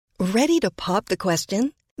Ready to pop the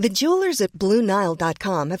question? The jewelers at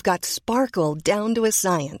BlueNile.com have got sparkle down to a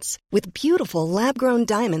science with beautiful lab-grown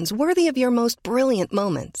diamonds worthy of your most brilliant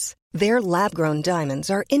moments. Their lab-grown diamonds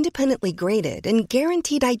are independently graded and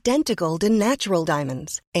guaranteed identical to natural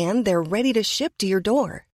diamonds, and they're ready to ship to your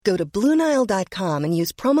door. Go to BlueNile.com and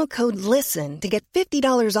use promo code LISTEN to get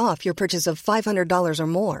 $50 off your purchase of $500 or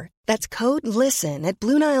more. That's code LISTEN at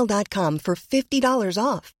BlueNile.com for $50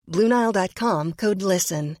 off. BlueNile.com, code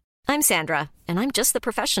LISTEN. I'm Sandra, and I'm just the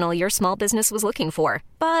professional your small business was looking for.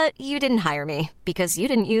 But you didn't hire me because you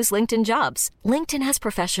didn't use LinkedIn Jobs. LinkedIn has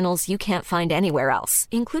professionals you can't find anywhere else,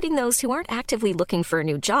 including those who aren't actively looking for a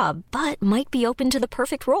new job, but might be open to the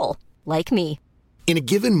perfect role, like me. In a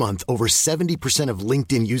given month, over 70% of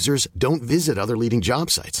LinkedIn users don't visit other leading job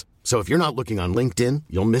sites. So if you're not looking on LinkedIn,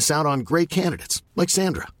 you'll miss out on great candidates like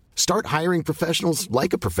Sandra. Start hiring professionals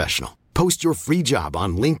like a professional. Post your free job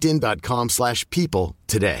on linkedin.com/people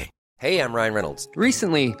today. Hey, I'm Ryan Reynolds.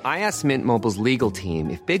 Recently, I asked Mint Mobile's legal team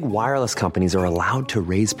if big wireless companies are allowed to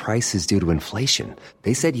raise prices due to inflation.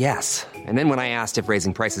 They said yes. And then when I asked if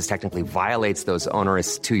raising prices technically violates those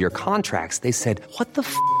onerous two-year contracts, they said, "What the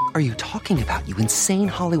f*** are you talking about, you insane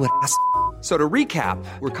Hollywood ass?" So to recap,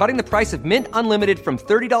 we're cutting the price of Mint Unlimited from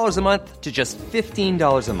 $30 a month to just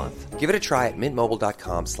 $15 a month. Give it a try at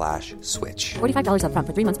mintmobile.com/switch. $45 up front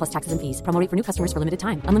for 3 months plus taxes and fees. Promo rate for new customers for limited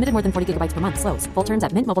time. Unlimited more than 40 gigabytes per month. Slows full terms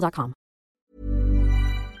at mintmobile.com.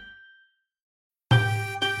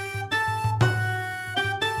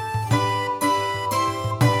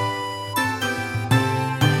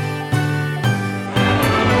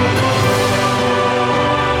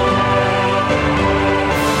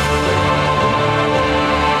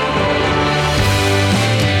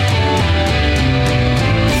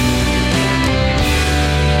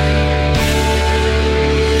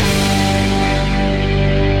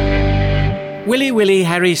 Willy, Willy,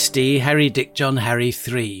 Harry, Stee, Harry, Dick, John, Harry,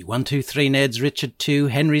 3. 1, 2, 3, Ned's, Richard, 2,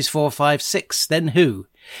 Henry's, 4, 5, 6. Then who?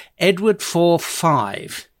 Edward, 4,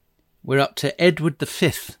 5. We're up to Edward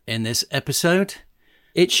V in this episode.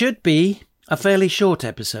 It should be a fairly short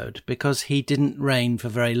episode because he didn't reign for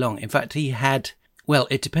very long. In fact, he had, well,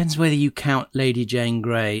 it depends whether you count Lady Jane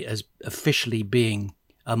Grey as officially being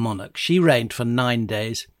a monarch. She reigned for 9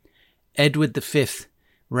 days. Edward V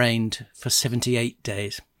reigned for 78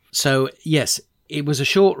 days. So, yes, it was a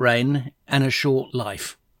short reign and a short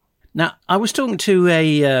life. Now, I was talking to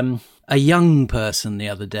a young person the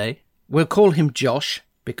other day. We'll call him Josh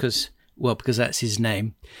because that's his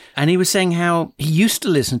name. And he was saying how he used to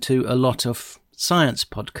listen to a lot of science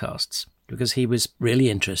podcasts because he was really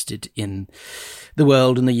interested in the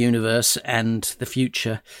world and the universe and the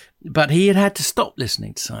future. But he had to stop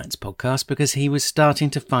listening to science podcasts because he was starting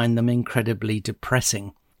to find them incredibly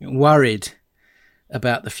depressing, worried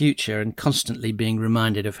about the future and constantly being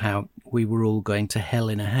reminded of how we were all going to hell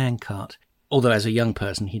in a handcart. Although as a young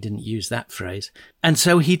person, he didn't use that phrase. And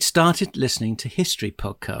so he'd started listening to history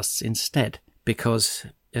podcasts instead, because,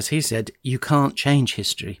 as he said, you can't change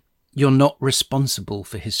history. You're not responsible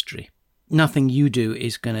for history. Nothing you do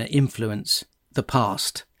is going to influence the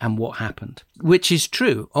past and what happened, which is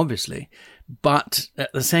true, obviously. But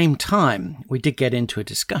at the same time, we did get into a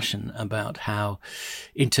discussion about how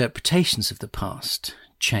interpretations of the past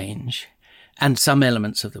change, and some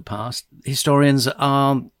elements of the past historians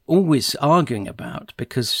are always arguing about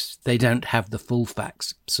because they don't have the full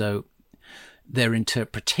facts. So their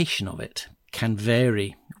interpretation of it can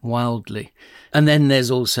vary wildly. And then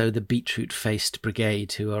there's also the beetroot-faced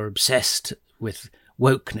brigade who are obsessed with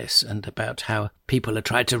wokeness and about how people are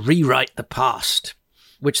trying to rewrite the past,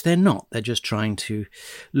 which they're not. They're just trying to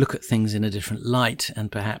look at things in a different light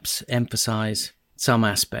and perhaps emphasize some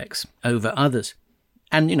aspects over others.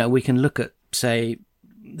 And, you know, we can look at, say,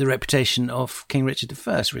 the reputation of King Richard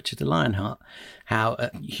I, Richard the Lionheart, how a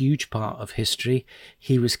huge part of history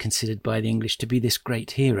he was considered by the English to be this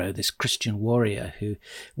great hero, this Christian warrior who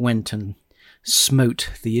went and smote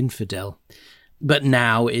the infidel, but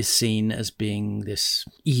now is seen as being this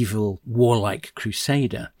evil, warlike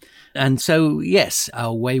crusader. And so, yes,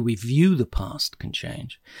 our way we view the past can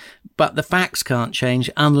change, but the facts can't change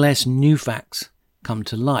unless new facts come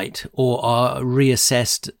to light or are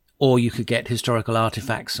reassessed, or you could get historical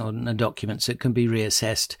artifacts on documents that can be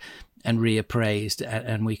reassessed and reappraised,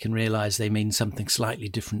 and we can realize they mean something slightly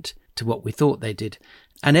different to what we thought they did.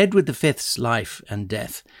 And Edward V's life and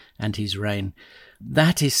death and his reign,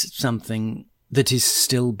 that is something that is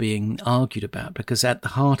still being argued about, because at the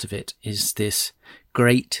heart of it is this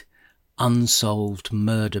great unsolved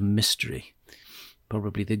murder mystery,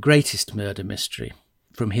 probably the greatest murder mystery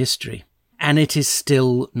from history. And it is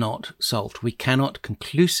still not solved. We cannot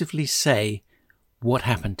conclusively say what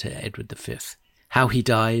happened to Edward V, how he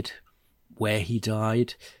died, where he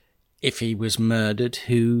died, if he was murdered,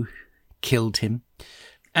 who killed him.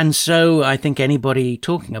 And so I think anybody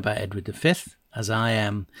talking about Edward V, as I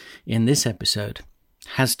am in this episode,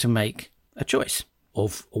 has to make a choice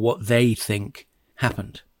of what they think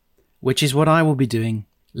happened, which is what I will be doing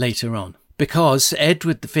later on. Because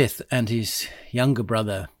Edward V and his younger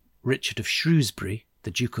brother, Richard of Shrewsbury,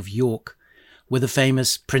 the Duke of York, were the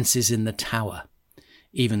famous princes in the Tower,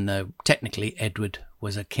 even though technically Edward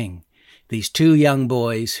was a king. These two young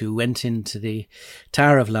boys who went into the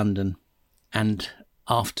Tower of London and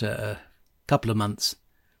after a couple of months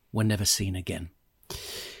were never seen again.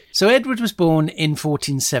 So Edward was born in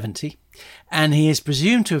 1470, and he is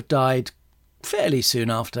presumed to have died fairly soon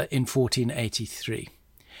after in 1483.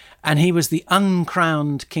 And he was the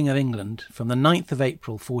uncrowned King of England from the 9th of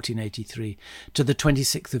April 1483 to the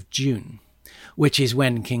 26th of June, which is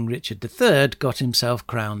when King Richard III got himself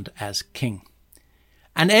crowned as king.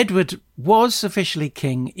 And Edward was officially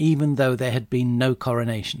king even though there had been no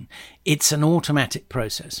coronation. It's an automatic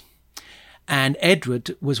process. And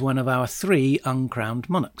Edward was one of our 3 uncrowned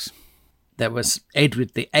monarchs. There was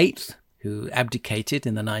Edward VIII, who abdicated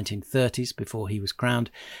in the 1930s before he was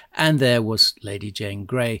crowned, and there was Lady Jane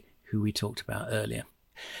Grey, who we talked about earlier.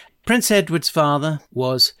 Prince Edward's father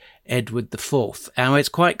was Edward IV. Now, it's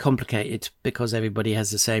quite complicated because everybody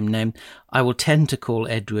has the same name. I will tend to call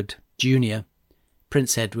Edward Jr.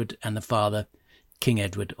 Prince Edward, and the father King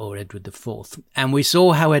Edward or Edward IV. And we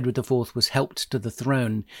saw how Edward IV was helped to the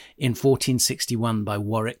throne in 1461 by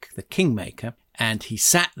Warwick, the Kingmaker, and he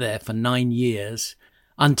sat there for 9 years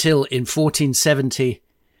until in 1470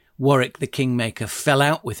 Warwick, the Kingmaker, fell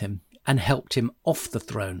out with him and helped him off the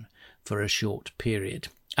throne for a short period.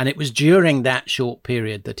 And it was during that short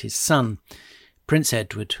period that his son, Prince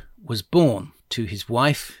Edward, was born to his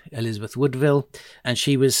wife, Elizabeth Woodville, and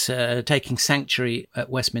she was taking sanctuary at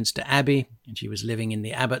Westminster Abbey, and she was living in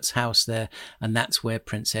the abbot's house there, and that's where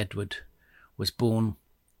Prince Edward was born.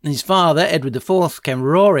 And his father, Edward IV, came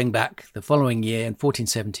roaring back the following year in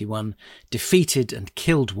 1471, defeated and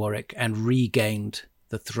killed Warwick, and regained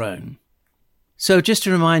the throne. So just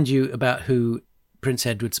to remind you about who Prince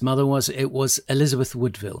Edward's mother was, it was Elizabeth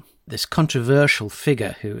Woodville, this controversial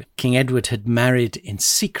figure who King Edward had married in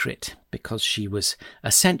secret because she was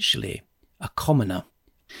essentially a commoner.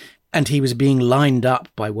 And he was being lined up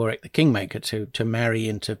by Warwick the Kingmaker to marry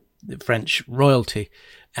into the French royalty.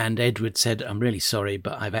 And Edward said, "I'm really sorry,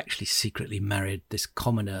 but I've actually secretly married this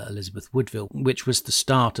commoner, Elizabeth Woodville," which was the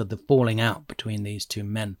start of the falling out between these two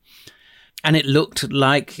men. And it looked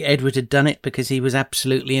like Edward had done it because he was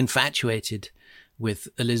absolutely infatuated with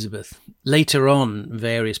Elizabeth. Later on,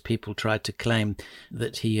 various people tried to claim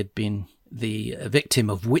that he had been the victim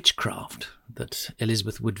of witchcraft, that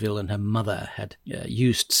Elizabeth Woodville and her mother had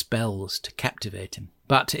used spells to captivate him.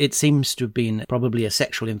 But it seems to have been probably a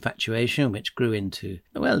sexual infatuation which grew into,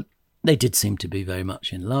 well, they did seem to be very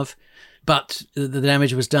much in love. But the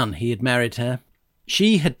damage was done. He had married her.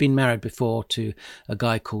 She had been married before to a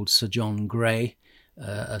guy called Sir John Grey,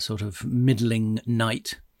 a sort of middling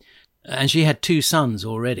knight. And she had 2 sons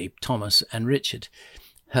already, Thomas and Richard.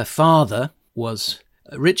 Her father was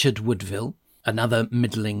Richard Woodville, another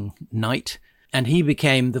middling knight, and he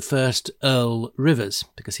became the first Earl Rivers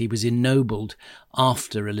because he was ennobled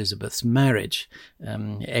after Elizabeth's marriage.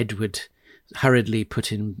 Edward hurriedly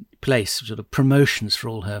put in place sort of promotions for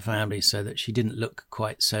all her family so that she didn't look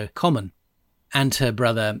quite so common. And her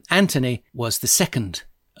brother Anthony was the second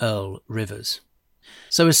Earl Rivers.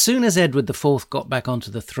 So as soon as Edward IV got back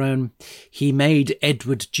onto the throne, he made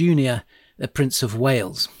Edward Jr. a Prince of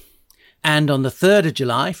Wales. And on the 3rd of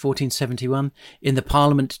July, 1471, in the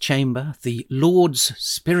Parliament chamber, the Lords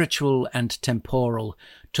Spiritual and Temporal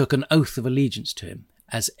took an oath of allegiance to him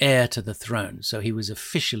as heir to the throne. So he was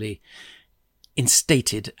officially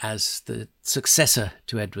instated as the successor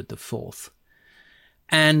to Edward IV.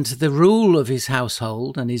 And the rule of his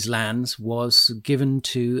household and his lands was given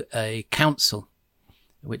to a council,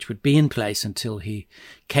 which would be in place until he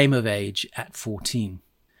came of age at 14.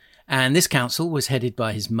 And this council was headed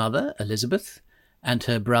by his mother, Elizabeth, and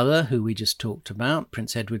her brother, who we just talked about,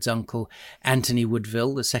 Prince Edward's uncle, Anthony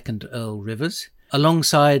Woodville, the second Earl Rivers,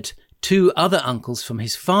 alongside 2 other uncles from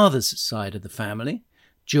his father's side of the family,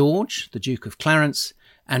 George, the Duke of Clarence,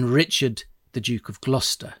 and Richard, the Duke of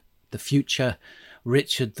Gloucester, the future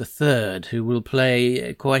Richard III, who will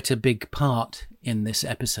play quite a big part in this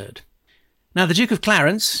episode. Now, the Duke of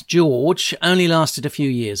Clarence, George, only lasted a few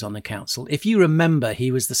years on the council. If you remember,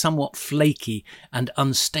 he was the somewhat flaky and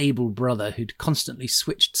unstable brother who'd constantly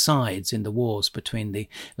switched sides in the wars between the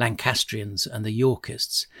Lancastrians and the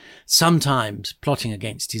Yorkists, sometimes plotting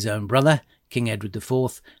against his own brother, King Edward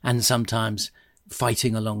IV, and sometimes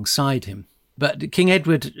fighting alongside him. But King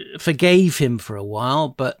Edward forgave him for a while,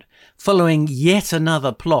 but following yet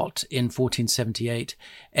another plot in 1478,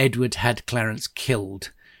 Edward had Clarence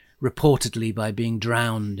killed, reportedly by being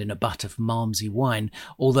drowned in a butt of Malmsey wine,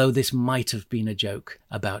 although this might have been a joke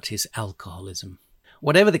about his alcoholism.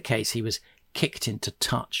 Whatever the case, he was kicked into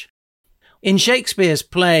touch. In Shakespeare's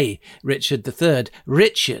play, Richard III,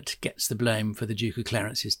 Richard gets the blame for the Duke of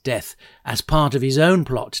Clarence's death as part of his own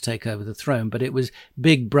plot to take over the throne, but it was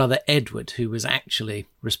big brother Edward who was actually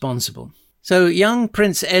responsible. So young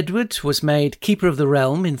Prince Edward was made Keeper of the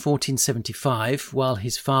Realm in 1475 while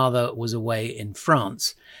his father was away in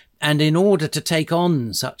France. And in order to take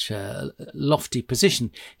on such a lofty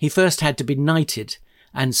position, he first had to be knighted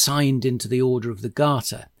and signed into the Order of the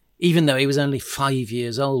Garter, even though he was only 5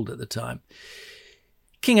 years old at the time.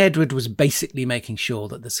 King Edward was basically making sure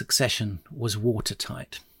that the succession was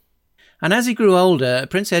watertight. And as he grew older,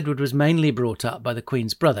 Prince Edward was mainly brought up by the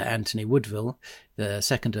Queen's brother, Anthony Woodville, the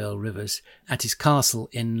second Earl Rivers, at his castle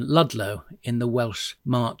in Ludlow in the Welsh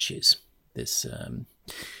Marches, this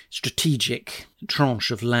strategic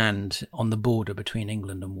tranche of land on the border between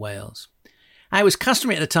England and Wales. It was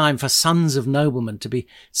customary at the time for sons of noblemen to be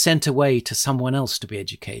sent away to someone else to be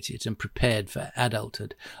educated and prepared for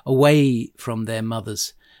adulthood, away from their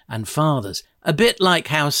mothers and fathers, a bit like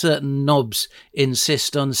how certain knobs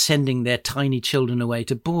insist on sending their tiny children away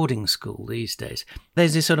to boarding school these days.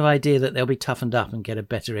 There's this sort of idea that they'll be toughened up and get a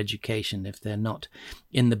better education if they're not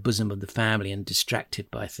in the bosom of the family and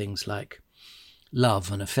distracted by things like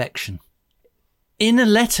love and affection. In a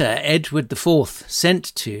letter Edward IV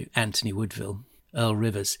sent to Anthony Woodville, Earl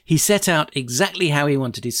Rivers, he set out exactly how he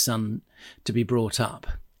wanted his son to be brought up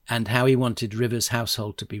and how he wanted Rivers'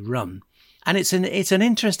 household to be run. And it's an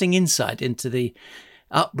interesting insight into the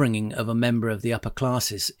upbringing of a member of the upper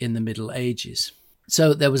classes in the Middle Ages.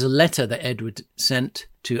 So there was a letter that Edward sent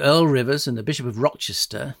to Earl Rivers and the Bishop of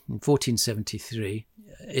Rochester in 1473.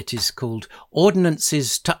 It is called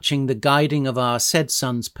Ordinances Touching the Guiding of Our Said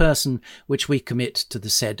Son's Person, which we commit to the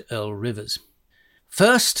said Earl Rivers.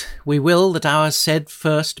 First, we will that our said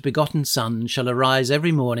first begotten son shall arise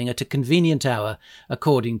every morning at a convenient hour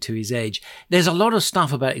according to his age. There's a lot of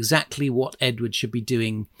stuff about exactly what Edward should be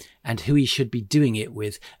doing and who he should be doing it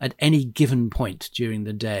with at any given point during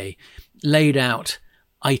the day, laid out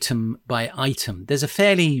item by item. There's a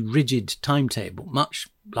fairly rigid timetable, much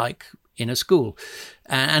like in a school,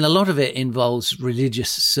 and a lot of it involves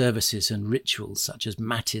religious services and rituals such as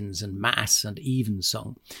matins and mass and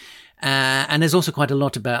evensong. And there's also quite a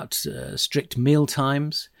lot about strict meal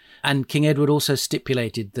times. And King Edward also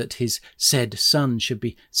stipulated that his said son should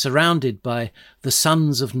be surrounded by the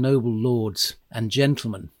sons of noble lords and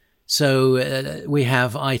gentlemen. So we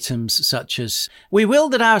have items such as, we will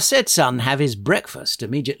that our said son have his breakfast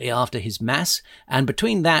immediately after his mass, and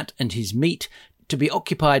between that and his meat to be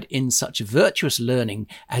occupied in such virtuous learning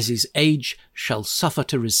as his age shall suffer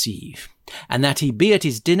to receive, and that he be at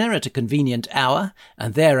his dinner at a convenient hour,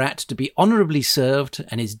 and thereat to be honourably served,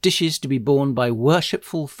 and his dishes to be borne by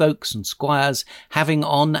worshipful folks and squires having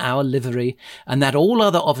on our livery, and that all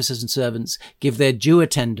other officers and servants give their due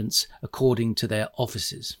attendance according to their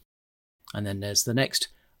offices. And then there's the next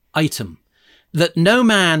item, that no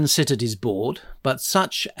man sit at his board, but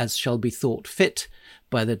such as shall be thought fit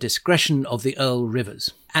by the discretion of the Earl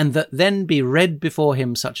Rivers, and that then be read before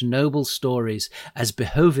him such noble stories as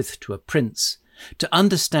behoveth to a prince, to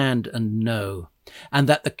understand and know, and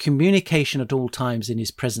that the communication at all times in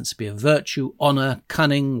his presence be of virtue, honour,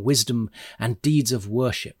 cunning, wisdom, and deeds of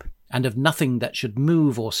worship, and of nothing that should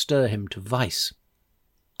move or stir him to vice.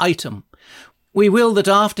 Item, we will that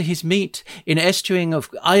after his meat, in eschewing of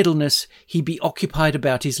idleness, he be occupied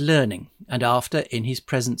about his learning, and after, in his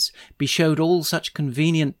presence, be showed all such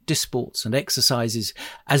convenient disports and exercises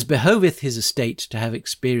as behoveth his estate to have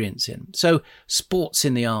experience in. So, sports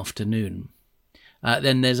in the afternoon.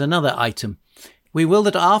 Then there's another item. We will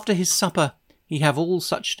that after his supper he have all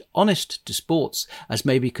such honest disports as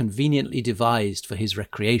may be conveniently devised for his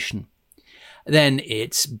recreation. Then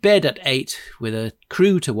it's bed at 8 with a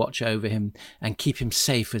crew to watch over him and keep him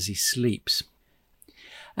safe as he sleeps.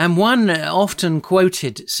 And one often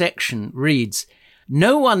quoted section reads,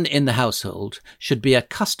 no one in the household should be a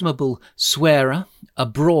customable swearer, a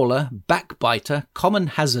brawler, backbiter, common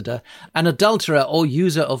hazarder, an adulterer or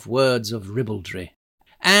user of words of ribaldry.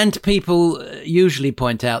 And people usually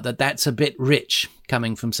point out that that's a bit rich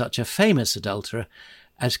coming from such a famous adulterer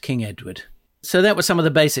as King Edward. So that was some of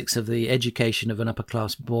the basics of the education of an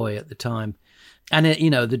upper-class boy at the time. And,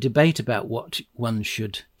 the debate about what one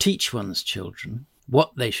should teach one's children,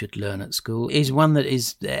 what they should learn at school, is one that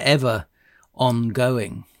is ever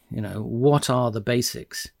ongoing. What are the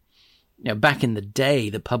basics? Back in the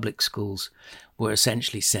day, the public schools were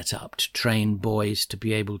essentially set up to train boys to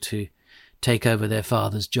be able to take over their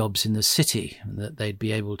father's jobs in the city, and that they'd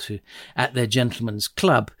be able to, at their gentleman's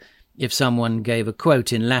club, if someone gave a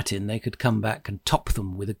quote in Latin, they could come back and top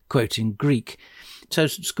them with a quote in Greek. So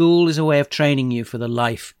school is a way of training you for the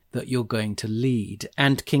life that you're going to lead.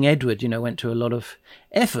 And King Edward, went to a lot of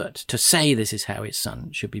effort to say this is how his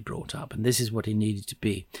son should be brought up, and this is what he needed to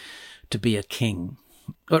be a king.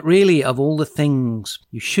 But really, of all the things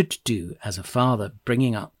you should do as a father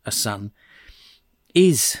bringing up a son,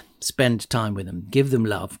 is spend time with them, give them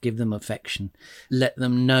love, give them affection, let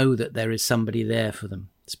them know that there is somebody there for them.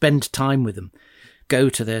 Spend time with them, go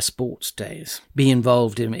to their sports days, be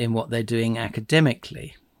involved in what they're doing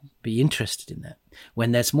academically, be interested in that.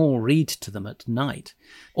 When they're small, read to them at night.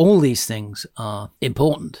 All these things are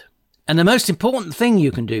important. And the most important thing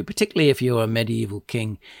you can do, particularly if you're a medieval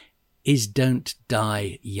king, is don't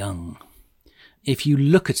die young. If you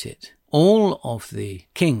look at it, all of the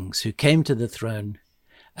kings who came to the throne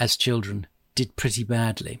as children did pretty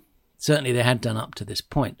badly. Certainly they had done up to this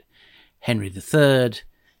point. Henry III,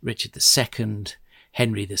 Richard II,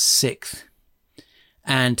 Henry VI.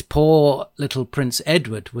 And poor little Prince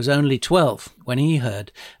Edward was only 12 when he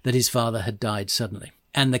heard that his father had died suddenly.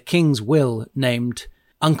 And the king's will named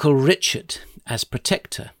Uncle Richard as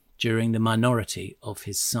protector during the minority of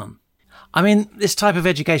his son. I mean, this type of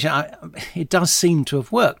education, it does seem to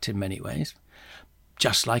have worked in many ways,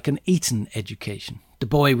 just like an Eton education. The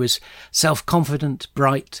boy was self-confident,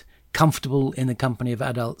 bright, comfortable in the company of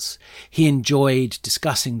adults. He enjoyed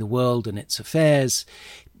discussing the world and its affairs.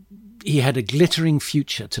 He had a glittering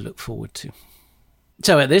future to look forward to.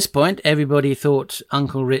 So at this point, everybody thought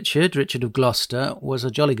Uncle Richard of Gloucester, was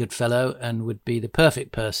a jolly good fellow and would be the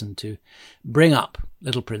perfect person to bring up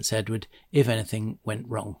little Prince Edward if anything went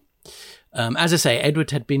wrong. As I say,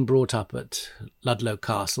 Edward had been brought up at Ludlow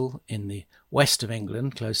Castle in the west of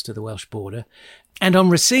England, close to the Welsh border, and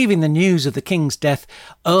on receiving the news of the king's death,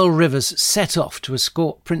 Earl Rivers set off to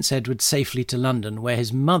escort Prince Edward safely to London, where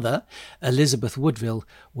his mother, Elizabeth Woodville,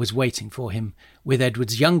 was waiting for him, with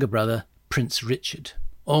Edward's younger brother, Prince Richard,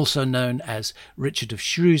 also known as Richard of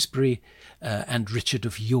Shrewsbury and Richard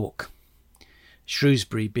of York.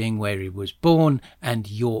 Shrewsbury being where he was born,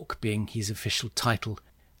 and York being his official title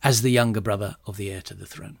as the younger brother of the heir to the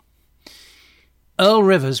throne. Earl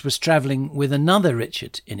Rivers was travelling with another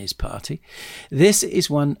Richard in his party. This is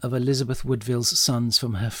one of Elizabeth Woodville's sons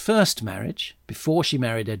from her first marriage, before she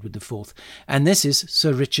married Edward IV, and this is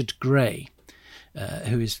Sir Richard Grey,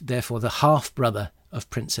 who is therefore the half-brother of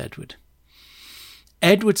Prince Edward.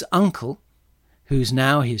 Edward's uncle, who's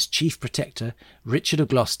now his chief protector, Richard of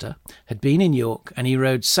Gloucester, had been in York, and he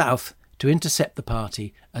rode south to intercept the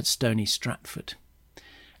party at Stony Stratford.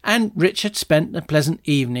 And Richard spent a pleasant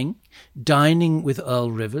evening dining with Earl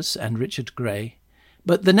Rivers and Richard Grey.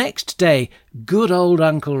 But the next day, good old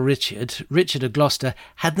Uncle Richard of Gloucester,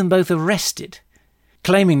 had them both arrested,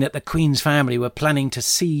 claiming that the Queen's family were planning to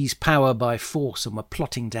seize power by force and were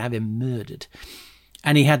plotting to have him murdered.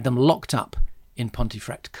 And he had them locked up in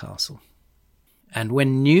Pontefract Castle. And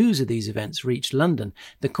when news of these events reached London,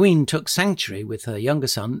 the Queen took sanctuary with her younger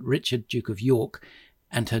son, Richard, Duke of York,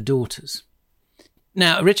 and her daughters.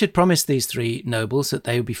 Now, Richard promised these three nobles that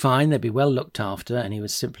they would be fine, they'd be well looked after, and he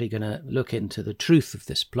was simply going to look into the truth of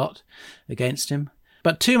this plot against him.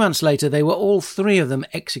 But 2 months later, they were all three of them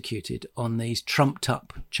executed on these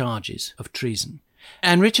trumped-up charges of treason.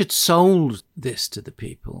 And Richard sold this to the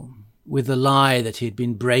people with the lie that he had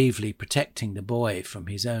been bravely protecting the boy from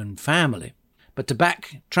his own family. But to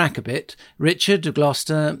backtrack a bit, Richard of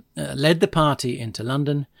Gloucester led the party into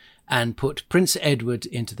London and put Prince Edward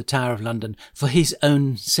into the Tower of London for his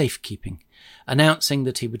own safekeeping, announcing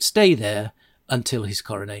that he would stay there until his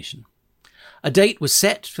coronation. A date was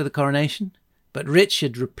set for the coronation, but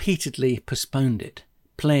Richard repeatedly postponed it,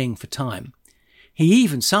 playing for time. He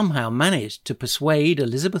even somehow managed to persuade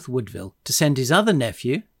Elizabeth Woodville to send his other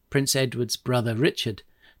nephew, Prince Edward's brother Richard,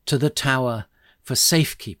 to the Tower for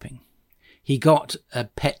safekeeping. He got a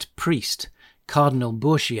pet priest, Cardinal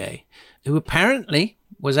Bourchier, who apparently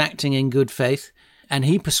was acting in good faith, and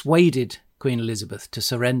he persuaded Queen Elizabeth to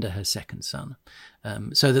surrender her second son,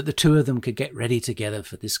 so that the two of them could get ready together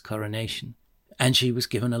for this coronation. And she was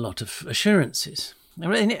given a lot of assurances.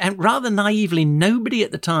 And rather naively, nobody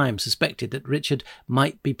at the time suspected that Richard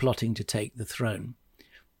might be plotting to take the throne.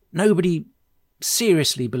 Nobody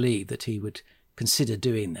seriously believed that he would consider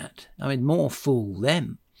doing that. I mean, more fool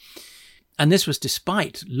them. And this was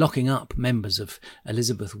despite locking up members of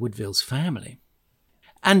Elizabeth Woodville's family.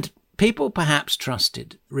 And people perhaps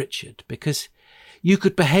trusted Richard because you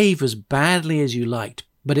could behave as badly as you liked,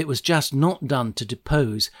 but it was just not done to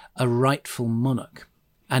depose a rightful monarch.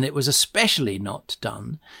 And it was especially not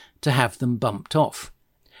done to have them bumped off.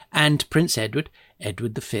 And Prince Edward,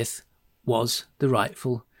 Edward V, was the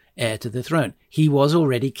rightful heir to the throne. He was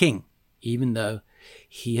already king, even though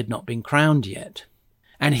he had not been crowned yet.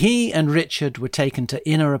 And he and Richard were taken to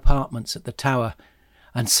inner apartments at the Tower,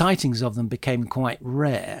 and sightings of them became quite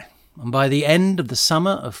rare. And by the end of the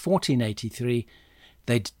summer of 1483,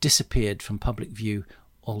 they'd disappeared from public view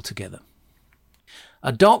altogether.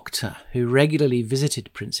 A doctor who regularly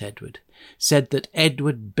visited Prince Edward said that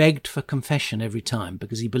Edward begged for confession every time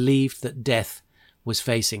because he believed that death was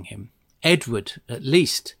facing him. Edward, at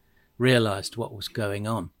least, realised what was going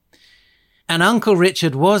on. And Uncle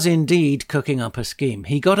Richard was indeed cooking up a scheme.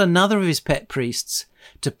 He got another of his pet priests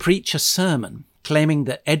to preach a sermon claiming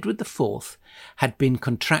that Edward IV had been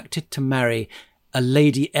contracted to marry a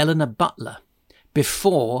Lady Eleanor Butler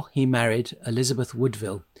before he married Elizabeth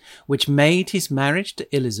Woodville, which made his marriage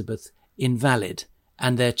to Elizabeth invalid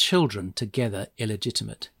and their children together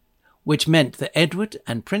illegitimate, which meant that Edward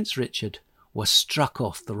and Prince Richard were struck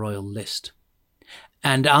off the royal list.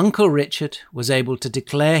 And Uncle Richard was able to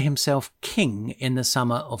declare himself king in the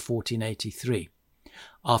summer of 1483,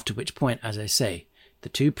 after which point, as I say, the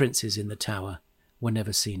two princes in the Tower were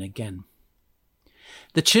never seen again.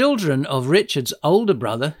 The children of Richard's older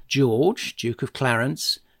brother, George, Duke of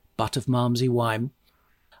Clarence, butt of Malmsey wine,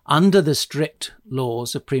 under the strict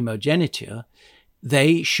laws of primogeniture,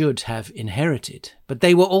 they should have inherited, but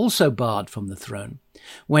they were also barred from the throne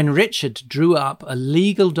when Richard drew up a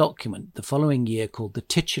legal document the following year called the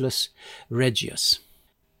Titulus Regius.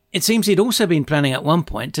 It seems he'd also been planning at one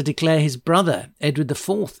point to declare his brother, Edward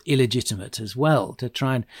IV, illegitimate as well, to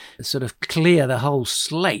try and sort of clear the whole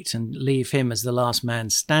slate and leave him as the last man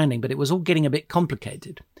standing, but it was all getting a bit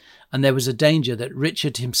complicated, and there was a danger that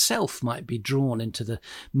Richard himself might be drawn into the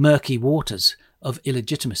murky waters of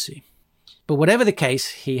illegitimacy. But whatever the case,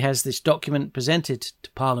 he has this document presented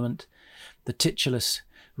to Parliament, the Titulus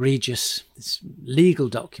Regius, this legal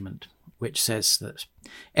document, which says that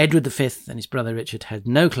Edward V and his brother Richard had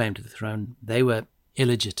no claim to the throne, they were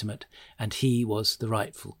illegitimate, and he was the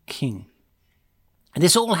rightful king. And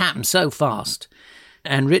this all happened so fast,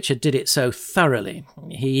 and Richard did it so thoroughly.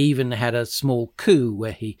 He even had a small coup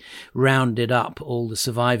where he rounded up all the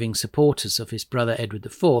surviving supporters of his brother Edward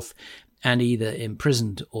IV and either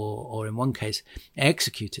imprisoned or in one case,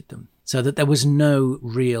 executed them, so that there was no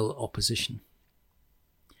real opposition.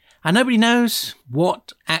 And nobody knows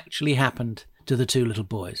what actually happened to the two little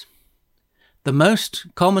boys. The most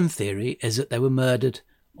common theory is that they were murdered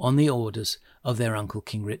on the orders of their uncle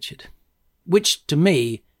King Richard, which to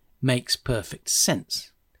me makes perfect sense.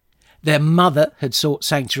 Their mother had sought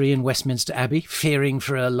sanctuary in Westminster Abbey, fearing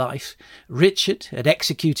for her life. Richard had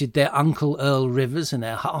executed their uncle Earl Rivers and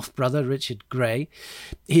their half-brother Richard Grey.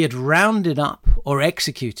 He had rounded up or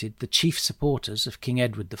executed the chief supporters of King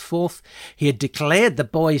Edward IV. He had declared the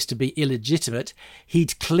boys to be illegitimate.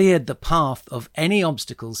 He'd cleared the path of any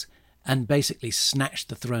obstacles and basically snatched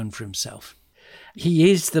the throne for himself. He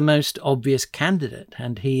is the most obvious candidate,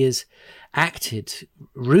 and he has acted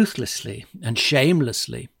ruthlessly and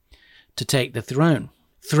shamelessly to take the throne,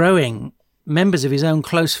 throwing members of his own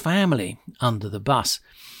close family under the bus.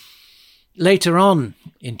 Later on,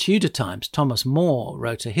 in Tudor times, Thomas More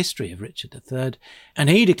wrote a history of Richard III, and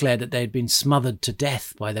he declared that they had been smothered to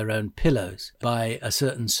death by their own pillows by a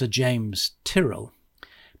certain Sir James Tyrrell.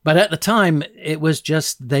 But at the time, it was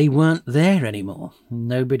just they weren't there anymore.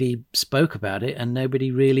 Nobody spoke about it, and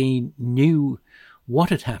nobody really knew what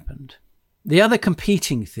had happened. The other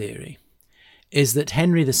competing theory is that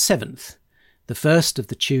Henry VII, the first of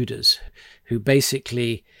the Tudors, who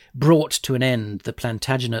basically brought to an end the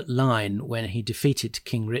Plantagenet line when he defeated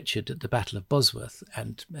King Richard at the Battle of Bosworth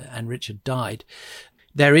and Richard died,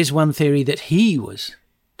 there is one theory that he was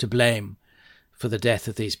to blame for the death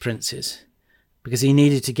of these princes, because he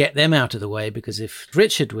needed to get them out of the way, because if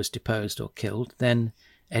Richard was deposed or killed, then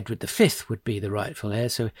Edward V would be the rightful heir.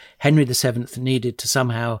 So Henry VII needed to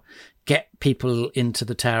somehow get people into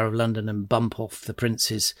the Tower of London and bump off the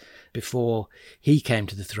princes before he came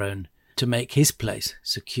to the throne to make his place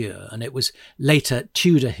secure. And it was later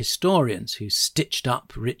Tudor historians who stitched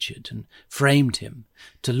up Richard and framed him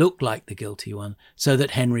to look like the guilty one so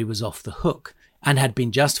that Henry was off the hook and had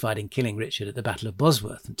been justified in killing Richard at the Battle of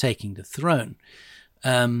Bosworth and taking the throne.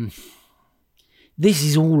 This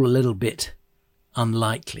is all a little bit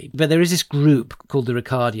unlikely. But there is this group called the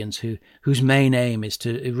Ricardians whose main aim is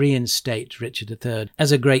to reinstate Richard III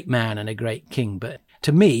as a great man and a great king. But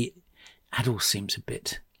to me, that all seems a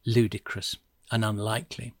bit ludicrous and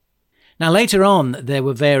unlikely. Now, later on, there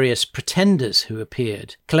were various pretenders who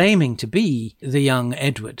appeared, claiming to be the young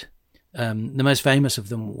Edward. The most famous of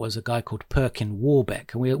them was a guy called Perkin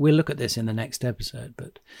Warbeck, and we'll look at this in the next episode.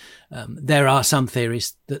 But there are some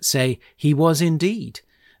theories that say he was indeed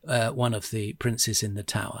one of the princes in the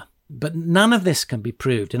Tower. But none of this can be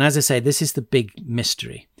proved. And as I say, this is the big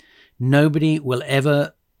mystery. Nobody will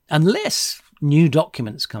ever, unless new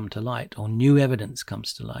documents come to light or new evidence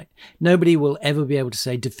comes to light, nobody will ever be able to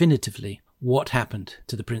say definitively what happened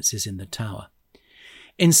to the princes in the Tower.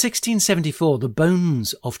 In 1674, the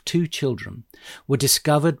bones of 2 children were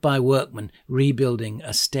discovered by workmen rebuilding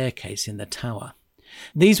a staircase in the Tower.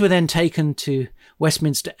 These were then taken to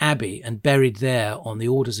Westminster Abbey and buried there on the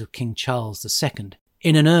orders of King Charles II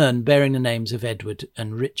in an urn bearing the names of Edward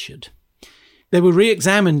and Richard. They were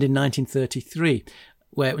re-examined in 1933,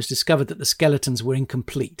 where it was discovered that the skeletons were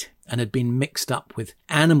incomplete and had been mixed up with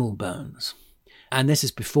animal bones. And this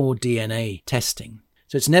is before DNA testing.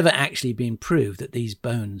 So it's never actually been proved that these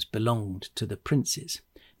bones belonged to the princes.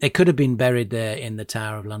 They could have been buried there in the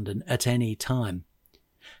Tower of London at any time.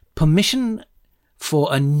 Permission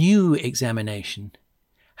for a new examination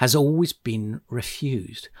has always been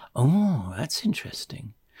refused. Oh, that's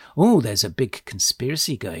interesting. Oh, there's a big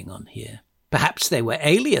conspiracy going on here. Perhaps they were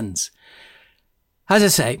aliens. As I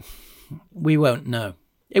say, we won't know.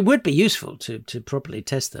 It would be useful to properly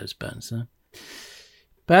test those bones, though.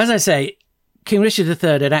 But as I say, King Richard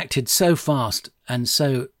III had acted so fast and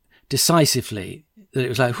so decisively that it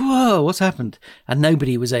was like, whoa, what's happened? And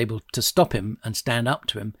nobody was able to stop him and stand up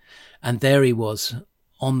to him. And there he was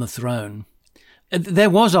on the throne. There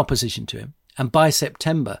was opposition to him. And by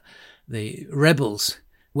September, the rebels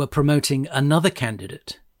were promoting another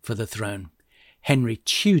candidate for the throne, Henry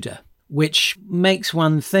Tudor, which makes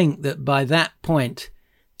one think that by that point,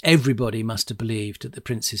 everybody must have believed that the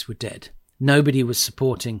princes were dead. Nobody was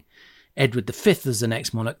supporting Edward V as the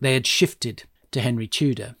next monarch. They had shifted to Henry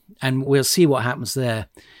Tudor, and we'll see what happens there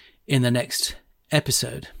in the next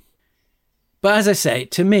episode. But as I say,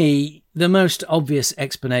 to me, the most obvious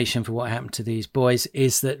explanation for what happened to these boys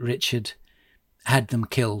is that Richard had them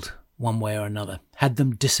killed one way or another, had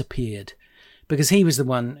them disappeared, because he was the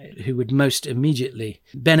one who would most immediately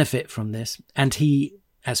benefit from this. And he,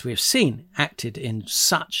 as we have seen, acted in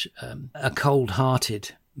such a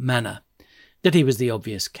cold-hearted manner that he was the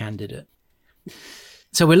obvious candidate.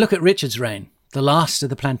 So we'll look at Richard's reign, the last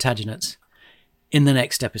of the Plantagenets, in the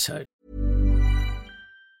next episode.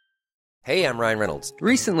 Hey, I'm Ryan Reynolds.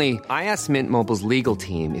 Recently, I asked Mint Mobile's legal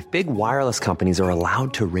team if big wireless companies are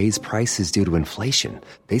allowed to raise prices due to inflation.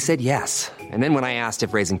 They said yes. And then when I asked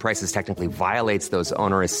if raising prices technically violates those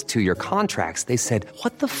onerous 2-year contracts, they said,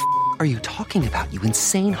 "What the f*** are you talking about, you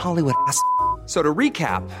insane Hollywood ass?" So to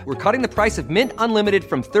recap, we're cutting the price of Mint Unlimited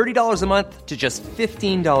from $30 a month to just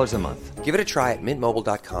 $15 a month. Give it a try at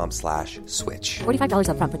mintmobile.com/switch. $45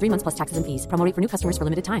 up front for 3 months plus taxes and fees. Promo rate for new customers for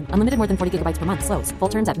limited time. Unlimited more than 40 gigabytes per month. Slows full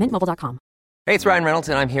terms at mintmobile.com. Hey, it's Ryan Reynolds,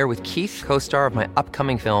 and I'm here with Keith, co-star of my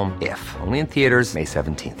upcoming film, If, only in theaters May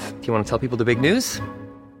 17th. Do you want to tell people the big news?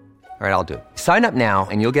 All right, I'll do it. Sign up now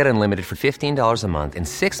and you'll get unlimited for $15 a month and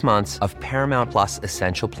 6 months of Paramount Plus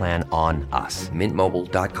Essential Plan on us.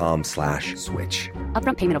 mintmobile.com/switch.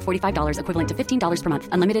 Upfront payment of $45 equivalent to $15 per month.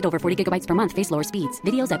 Unlimited over 40 gigabytes per month. Face lower speeds.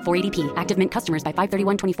 Videos at 480p. Active Mint customers by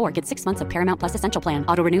 531.24 get 6 months of Paramount Plus Essential Plan.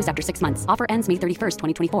 Auto renews after 6 months. Offer ends May 31st,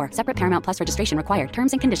 2024. Separate Paramount Plus registration required.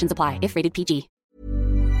 Terms and conditions apply if rated PG.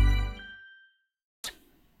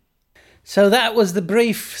 So that was the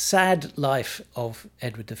brief, sad life of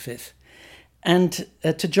Edward V. And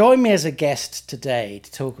to join me as a guest today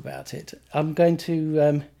to talk about it, I'm going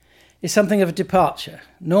to... it's something of a departure.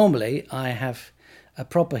 Normally, I have a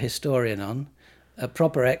proper historian on, a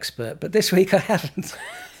proper expert, but this week I haven't.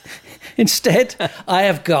 Instead, I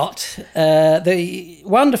have got the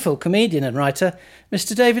wonderful comedian and writer,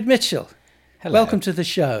 Mr. David Mitchell. Hello. Welcome to the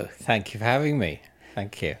show. Thank you for having me.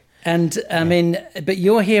 Thank you. And I mean, but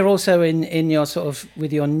you're here also in your sort of,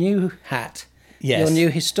 with your new hat. Yes. Your new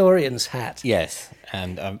historian's hat. Yes.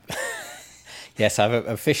 And yes, I've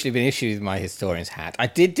officially been issued with my historian's hat. I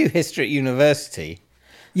did do history at university.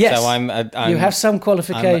 Yes. So I'm you have some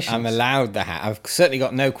qualifications. I'm allowed the hat. I've certainly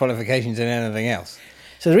got no qualifications in anything else.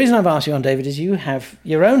 So the reason I've asked you on, David, is you have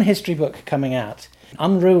your own history book coming out,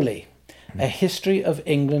 Unruly, A History of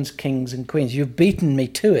England's Kings and Queens. You've beaten me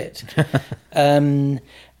to it. And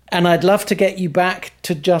I'd love to get you back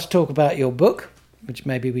to just talk about your book, which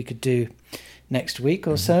maybe we could do next week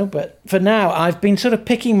or so. But for now, I've been sort of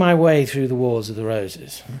picking my way through the Wars of the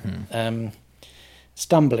Roses,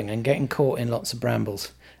 stumbling and getting caught in lots of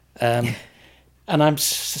brambles. And I'm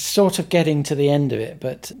sort of getting to the end of it.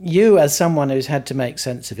 But you, as someone who's had to make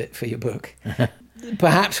sense of it for your book,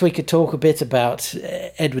 perhaps we could talk a bit about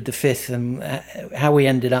Edward V and how we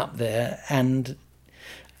ended up there. And,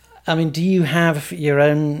 I mean, do you have your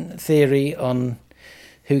own theory on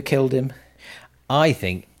who killed him? I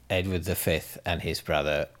think Edward V and his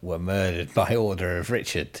brother were murdered by order of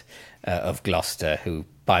Richard of Gloucester, who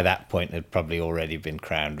by that point had probably already been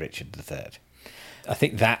crowned Richard III. I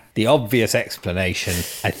think that the obvious explanation,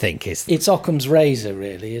 I think, is... It's Occam's razor,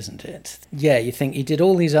 really, isn't it? Yeah, you think he did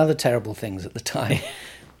all these other terrible things at the time.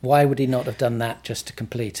 Why would he not have done that just to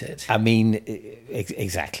complete it? I mean,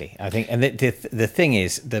 exactly. I think, and the thing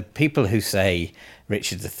is, the people who say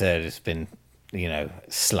Richard III has been,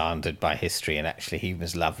 slandered by history and actually he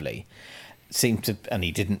was lovely, and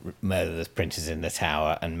he didn't murder the princes in the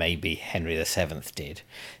Tower, and maybe Henry VII did,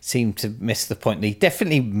 seem to miss the point that he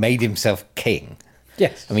definitely made himself king.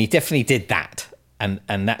 Yes. I mean, he definitely did that. And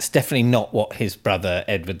that's definitely not what his brother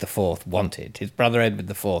Edward IV wanted. His brother Edward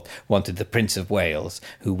IV wanted the Prince of Wales,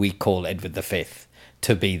 who we call Edward V,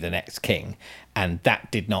 to be the next king. And that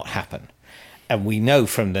did not happen. And we know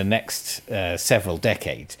from the next several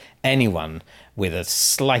decades, anyone with a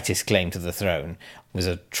slightest claim to the throne was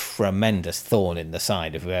a tremendous thorn in the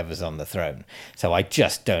side of whoever's on the throne. So I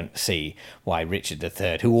just don't see why Richard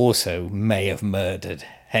III, who also may have murdered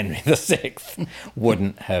Henry VI,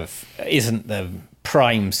 isn't the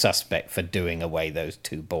prime suspect for doing away those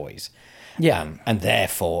two boys. Yeah. And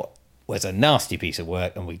therefore was a nasty piece of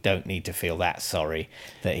work, and we don't need to feel that sorry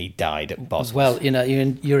that he died at Bosworth. Well,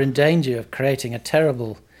 you're in danger of creating a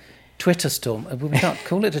terrible Twitter storm. We can't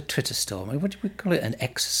call it a Twitter storm. What do we call it? An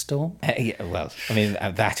X storm? Yeah, well, I mean,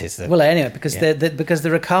 that is the... Well, anyway, because because the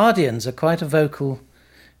Ricardians are quite a vocal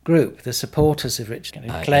group, the supporters of Richard,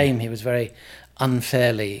 who claim he was very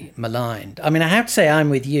unfairly maligned. I mean, I have to say I'm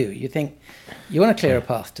with you. You think you want to clear a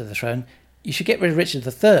path to the throne, you should get rid of Richard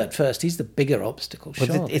III first. He's the bigger obstacle,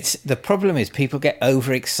 surely. Well, the problem is people get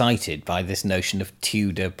overexcited by this notion of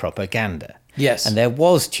Tudor propaganda. Yes. And there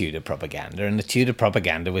was Tudor propaganda, and the Tudor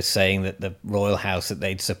propaganda was saying that the royal house that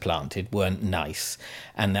they'd supplanted weren't nice,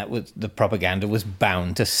 and the propaganda was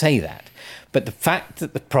bound to say that. But the fact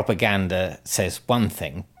that the propaganda says one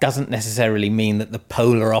thing doesn't necessarily mean that the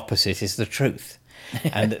polar opposite is the truth.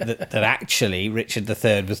 And that actually Richard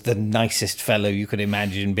III was the nicest fellow you could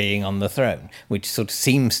imagine being on the throne, which sort of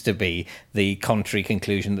seems to be the contrary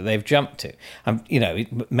conclusion that they've jumped to.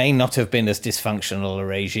 It may not have been as dysfunctional a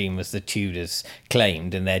regime as the Tudors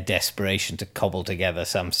claimed in their desperation to cobble together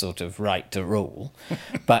some sort of right to rule,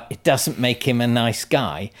 but it doesn't make him a nice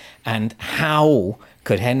guy. And how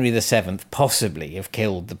could Henry VII possibly have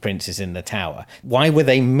killed the princes in the Tower? Why were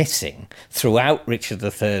they missing throughout Richard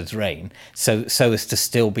III's reign so as to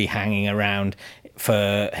still be hanging around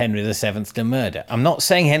for Henry VII to murder? I'm not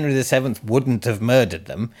saying Henry VII wouldn't have murdered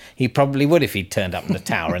them. He probably would if he'd turned up in the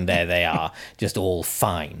Tower and there they are, just all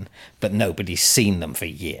fine, but nobody's seen them for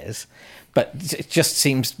years. But it just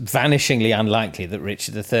seems vanishingly unlikely that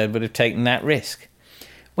Richard III would have taken that risk.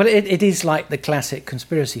 Well, it is like the classic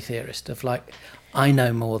conspiracy theorist of I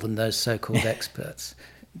know more than those so-called experts,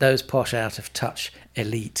 those posh, out-of-touch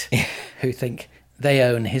elite who think they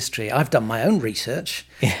own history. I've done my own research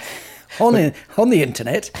on the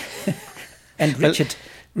internet, and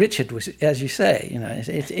Richard was, as you say,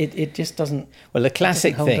 it just doesn't. Well, the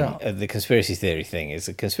classic thing up. of the conspiracy theory thing is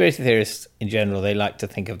that conspiracy theorists, in general, they like to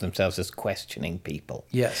think of themselves as questioning people.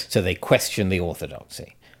 Yes. So they question the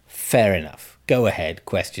orthodoxy. Fair enough. Go ahead,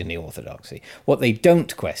 question the orthodoxy. What they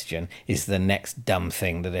don't question is the next dumb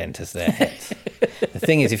thing that enters their heads. The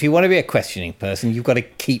thing is, if you want to be a questioning person, you've got to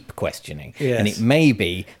keep questioning. Yes. And it may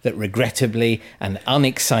be that regrettably and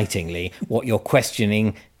unexcitingly, what you're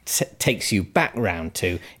questioning takes you back round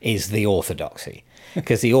to is the orthodoxy.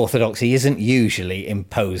 Because the orthodoxy isn't usually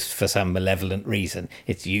imposed for some malevolent reason.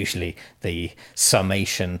 It's usually the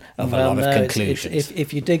summation of a lot of conclusions.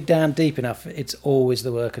 If you dig down deep enough, it's always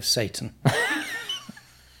the work of Satan.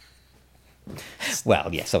 Well,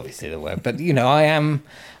 yes, obviously the word, but I am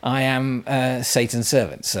Satan's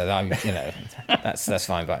servant, so that's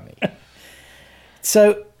fine by me.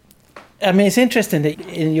 So, I mean, it's interesting that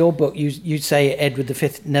in your book you say Edward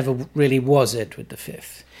V never really was Edward V.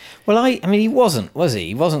 Well, I mean, he wasn't, was he?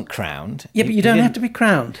 He wasn't crowned. Yeah, but you don't have to be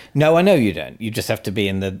crowned. No, I know you don't. You just have to be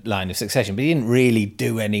in the line of succession. But he didn't really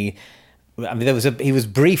do any I mean, he was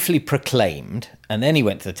briefly proclaimed, and then he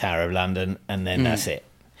went to the Tower of London, and then that's it.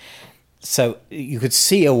 So you could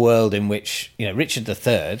see a world in which, Richard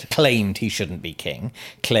III claimed he shouldn't be king,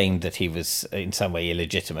 claimed that he was in some way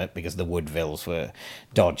illegitimate because the Woodvilles were a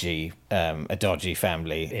dodgy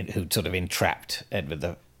family who'd sort of entrapped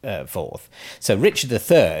Edward IV. So Richard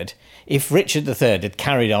III, if Richard III had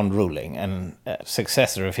carried on ruling and a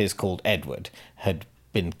successor of his called Edward had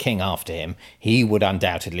been king after him, he would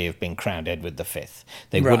undoubtedly have been crowned Edward V.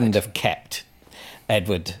 They wouldn't have kept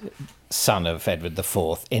Edward, son of Edward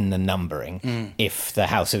IV, in the numbering if the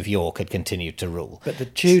House of York had continued to rule. But the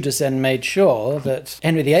Tudors then made sure that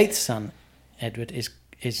Henry VIII's son, Edward,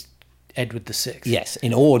 is Edward VI. Yes,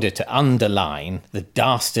 in order to underline the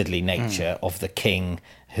dastardly nature of the king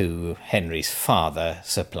who Henry's father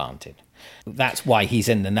supplanted. That's why he's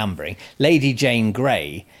in the numbering. Lady Jane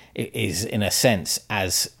Grey is, in a sense,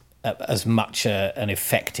 as much an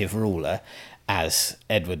effective ruler as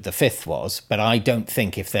Edward V was, but I don't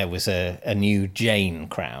think if there was a new Jane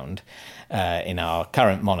crowned in our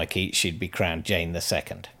current monarchy, she'd be crowned Jane II.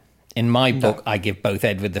 In my book, I give both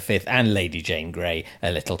Edward V and Lady Jane Grey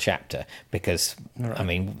a little chapter because, I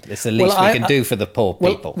mean, it's the least we can do for the poor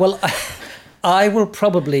people. Well, I will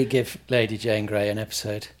probably give Lady Jane Grey an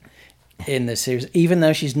episode in this series, even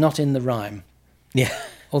though she's not in the rhyme. Yeah.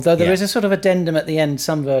 Although there is a sort of addendum at the end,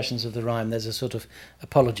 some versions of the rhyme, there's a sort of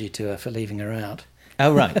apology to her for leaving her out.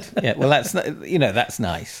 Oh, right. Yeah, well, that's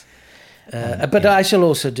nice. But I shall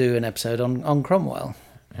also do an episode on Cromwell,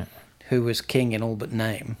 who was king in all but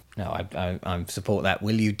name. No, I support that.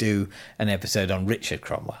 Will you do an episode on Richard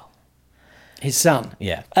Cromwell? His son?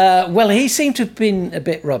 Yeah. Well, he seemed to have been a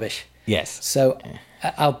bit rubbish. Yes. So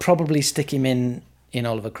I'll probably stick him in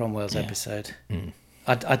Oliver Cromwell's episode.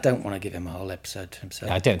 I don't want to give him a whole episode to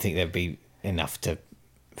himself. I don't think there'd be enough to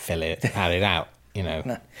pad it out,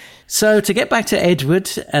 No. So to get back to Edward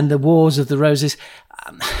and the Wars of the Roses,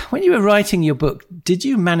 when you were writing your book, did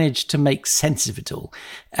you manage to make sense of it all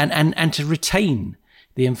and to retain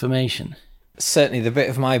the information? Certainly the bit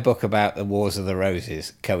of my book about the Wars of the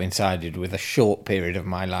Roses coincided with a short period of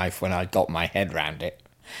my life when I got my head round it.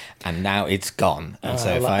 And now it's gone, and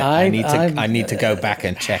so if I need to go back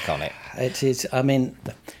and check on it. It is. I mean,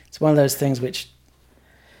 it's one of those things which,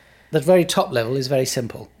 the very top level is very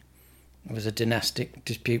simple. It was a dynastic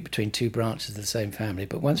dispute between two branches of the same family,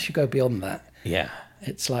 but once you go beyond that,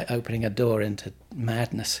 it's like opening a door into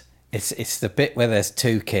madness. It's the bit where there's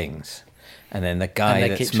two kings, and then the guy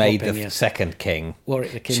that's made the second king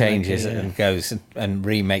Warwick the changes it and goes and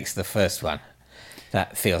remakes the first one.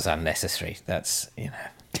 That feels unnecessary. That's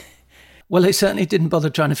Well, they certainly didn't bother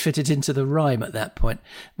trying to fit it into the rhyme at that point,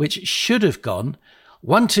 which should have gone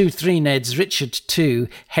 1, 2, 3 Neds, Richard 2,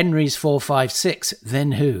 Henry's 4, 5, 6,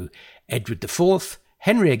 then who? Edward IV,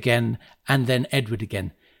 Henry again, and then Edward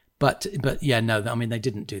again. But yeah, no, I mean, they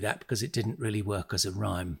didn't do that because it didn't really work as a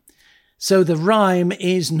rhyme. So the rhyme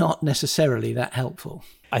is not necessarily that helpful.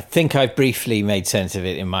 I think I briefly made sense of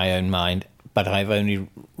it in my own mind, but I've only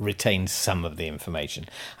retained some of the information.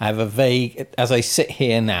 I have a vague, as I sit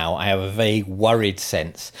here now, I have a vague worried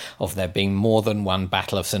sense of there being more than one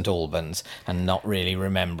Battle of St Albans and not really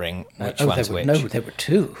remembering which one's which. No, there were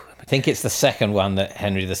two. I think it's the second one that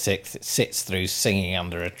Henry VI sits through singing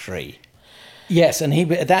under a tree. Yes, and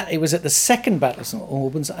it was at the second Battle of St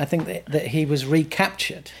Albans, I think, that he was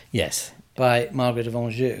recaptured. Yes. By Margaret of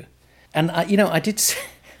Anjou. And,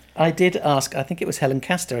 I did ask, I think it was Helen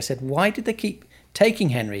Castor, I said, why did they keep taking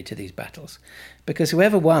Henry to these battles? Because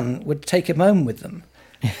whoever won would take him home with them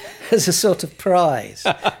as a sort of prize,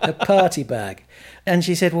 a party bag. And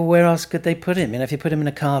she said, well, where else could they put him? And if you put him in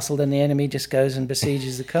a castle, then the enemy just goes and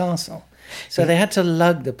besieges the castle. So they had to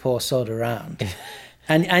lug the poor sod around.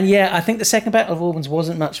 And yeah, I think the Second Battle of Albans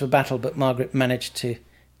wasn't much of a battle, but Margaret managed to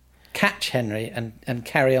catch Henry and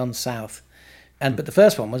carry on south. But the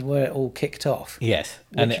first one was where it all kicked off. Yes.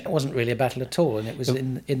 And it wasn't really a battle at all, and it was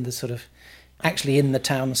in the sort of, actually in the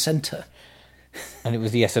town centre. And it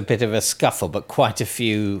was, yes, a bit of a scuffle, but quite a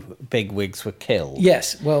few bigwigs were killed.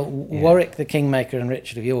 Yes, well, Warwick the Kingmaker and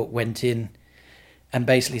Richard of York went in and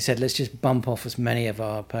basically said, let's just bump off as many of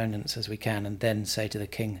our opponents as we can and then say to the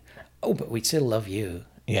king, oh, but we still love you.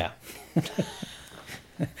 Yeah.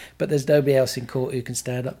 But there's nobody else in court who can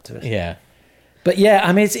stand up to us. Yeah. But yeah,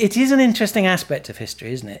 I mean, it is an interesting aspect of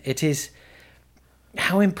history, isn't it? It is,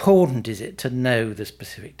 how important is it to know the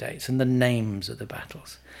specific dates and the names of the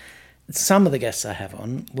battles? Some of the guests I have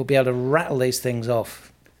on will be able to rattle these things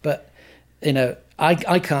off, but,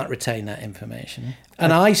 I can't retain that information.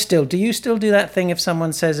 And do you still do that thing if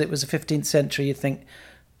someone says it was the 15th century, you think,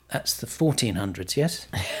 that's the 1400s, yes?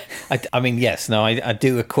 I mean, yes. No, I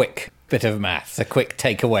do a quick bit of maths, a quick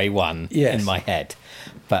takeaway one Yes. in my head.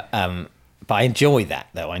 But I enjoy that,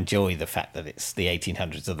 though. I enjoy the fact that it's the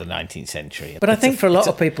 1800s or the 19th century. But I think for a lot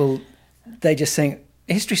of people, they just think,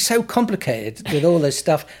 history's so complicated with all this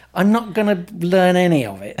stuff, I'm not going to learn any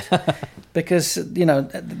of it. Because,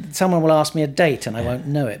 someone will ask me a date and I won't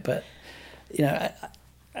know it. But,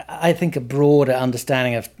 I think a broader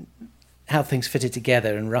understanding of how things fitted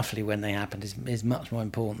together and roughly when they happened is much more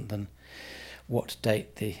important than what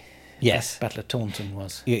date the Battle of Taunton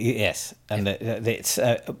was. Yes, and it's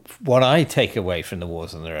what I take away from the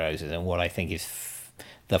Wars of the Roses, and what I think is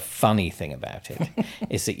the funny thing about it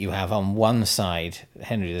is that you have on one side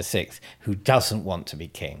Henry VI, who doesn't want to be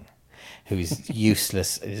king, who's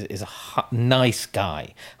useless, is a nice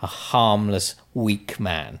guy, a harmless, weak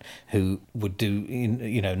man who would do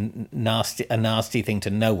a nasty thing to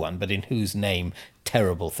no one, but in whose name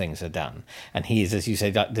terrible things are done. And he is, as you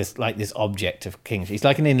say, like this object of kingship. He's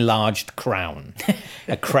like an enlarged crown,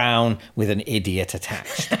 a crown with an idiot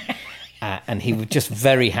attached. And he would just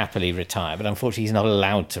very happily retire, but unfortunately he's not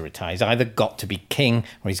allowed to retire. He's either got to be king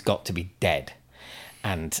or he's got to be dead.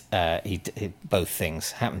 And both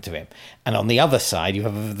things happen to him. And on the other side, you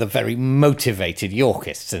have the very motivated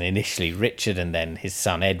Yorkists, and initially Richard and then his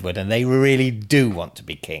son Edward, and they really do want to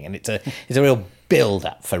be king. And it's a real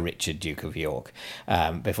build-up for Richard, Duke of York,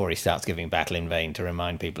 before he starts giving battle in vain to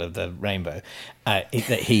remind people of the rainbow. That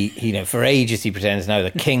he, for ages he pretends, no, the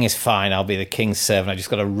king is fine, I'll be the king's servant, I've just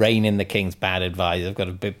got to rein in the king's bad advisor, I've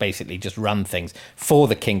got to basically just run things for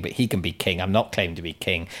the king, but he can be king, I'm not claiming to be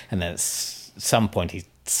king. And then some point he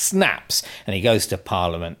snaps and he goes to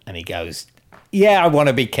Parliament and he goes, I want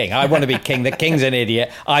to be king, the king's an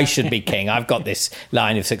idiot, I should be king, I've got this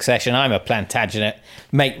line of succession, I'm a Plantagenet,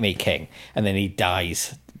 make me king. And then he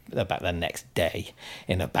dies about the next day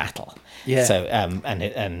in a battle. So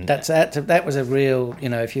that was a real,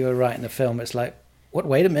 if you were writing the film, it's like, what,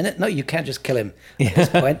 wait a minute, no, you can't just kill him at this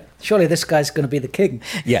point. Surely this guy's going to be the king.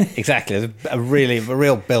 Yeah, exactly. There's a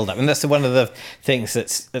real build-up. And that's one of the things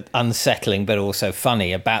that's unsettling but also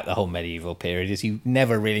funny about the whole medieval period, is you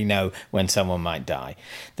never really know when someone might die.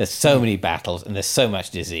 There's so many battles and there's so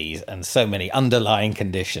much disease and so many underlying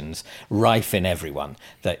conditions rife in everyone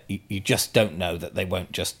that you just don't know that they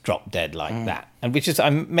won't just drop dead like that. And which is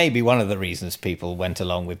maybe one of the reasons people went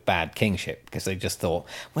along with bad kingship, because they just thought,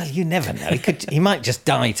 well, you never know. He might just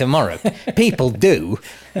die tomorrow. People do.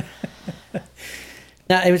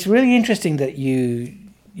 Now, it was really interesting that you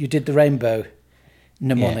did the rainbow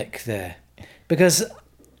mnemonic there, because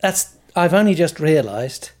I've only just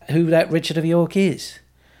realised who that Richard of York is.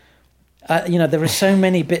 There are so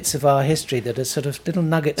many bits of our history that are sort of little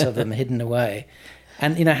nuggets of them hidden away.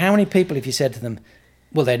 And, how many people, if you said to them,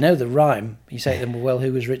 well, they know the rhyme, you say to them, well,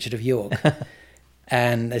 who was Richard of York?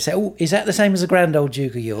 And they say, oh, is that the same as the grand old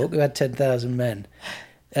Duke of York who had 10,000 men?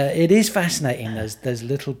 It is fascinating, those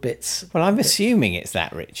little bits. Well, I'm assuming it's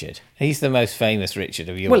that Richard. He's the most famous Richard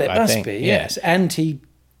of York, well, it I must think. Be, yes. And he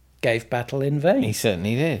gave battle in vain. He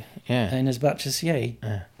certainly did, yeah. And as much as, he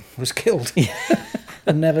was killed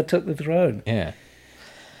and never took the throne. Yeah.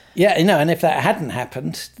 Yeah, and if that hadn't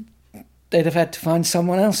happened, they'd have had to find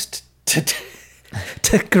someone else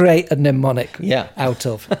to create a mnemonic out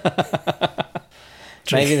of.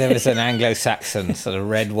 Maybe there was an Anglo-Saxon sort of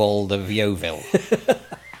Redwald of Yeovil.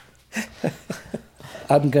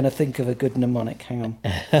 I'm going to think of a good mnemonic. Hang on.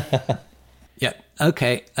 Yeah,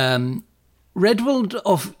 okay. Redwald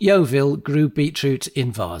of Yeovil grew beetroot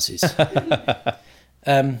in vases.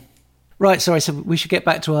 Right, sorry, so we should get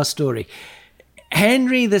back to our story.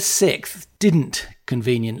 Henry VI didn't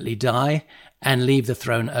conveniently die and leave the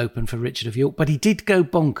throne open for Richard of York, but he did go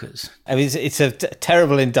bonkers. I mean, it's a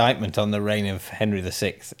terrible indictment on the reign of Henry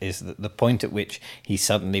VI, is that the point at which he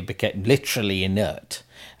suddenly became literally inert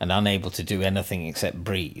and unable to do anything except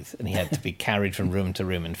breathe, and he had to be carried from room to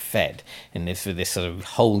room and fed, and for this sort of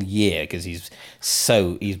whole year, because he's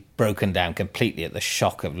broken down completely at the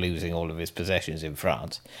shock of losing all of his possessions in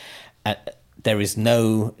France. There is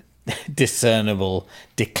no discernible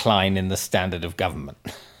decline in the standard of government.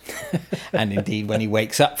 And indeed, when he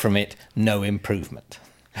wakes up from it, no improvement.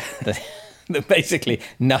 Basically,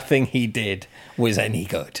 nothing he did was any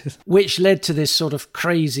good. Which led to this sort of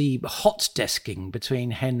crazy hot desking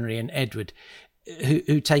between Henry and Edward,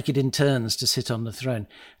 who take it in turns to sit on the throne.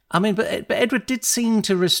 I mean, but Edward did seem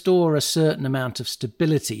to restore a certain amount of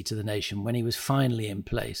stability to the nation when he was finally in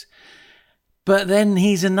place. But then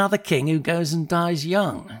he's another king who goes and dies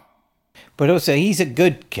young. But also, he's a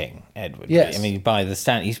good king, Edward. Yes. I mean, by the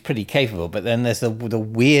standard, he's pretty capable. But then there's the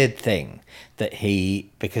weird thing that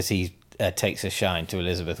because he takes a shine to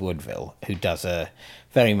Elizabeth Woodville, who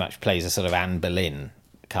very much plays a sort of Anne Boleyn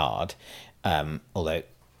card, although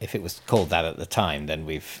if it was called that at the time, then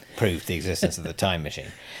we've proved the existence of the time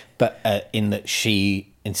machine. But in that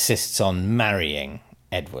she insists on marrying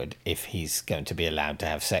Edward if he's going to be allowed to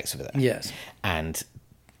have sex with her. Yes. And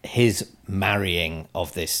his marrying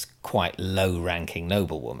of this quite low-ranking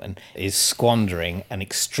noblewoman is squandering an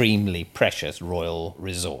extremely precious royal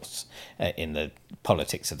resource in the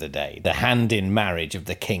politics of the day. The hand-in marriage of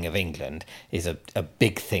the King of England is a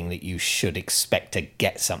big thing that you should expect to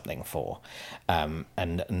get something for,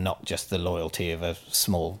 and not just the loyalty of a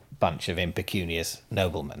small bunch of impecunious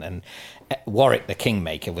noblemen. And Warwick the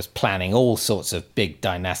Kingmaker was planning all sorts of big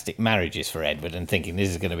dynastic marriages for Edward and thinking this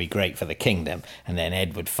is going to be great for the kingdom. And then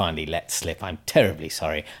Edward finally let slip, "I'm terribly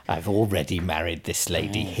sorry, I've already married this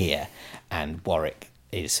lady here." And Warwick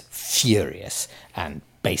is furious, and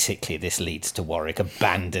basically this leads to Warwick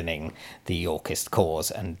abandoning the Yorkist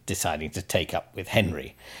cause and deciding to take up with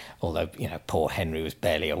Henry. Although, poor Henry was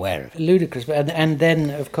barely aware of it. Ludicrous. And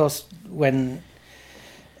then, of course, when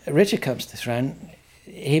Richard comes to the throne,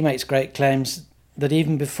 he makes great claims that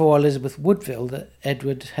even before Elizabeth Woodville, that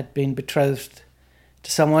Edward had been betrothed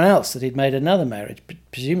to someone else, that he'd made another marriage,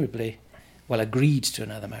 presumably, agreed to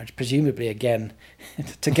another marriage, presumably again,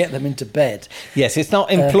 to get them into bed. Yes, it's not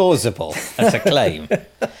implausible as a claim.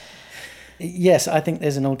 Yes, I think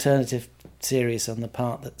there's an alternative series on the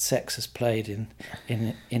part that sex has played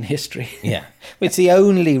in history. Yeah, it's the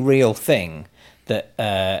only real thing that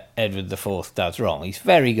Edward IV does wrong. He's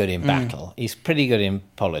very good in battle. He's pretty good in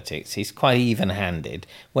politics. He's quite even-handed.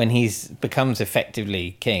 When he becomes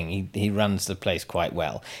effectively king, he runs the place quite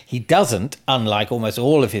well. He doesn't, unlike almost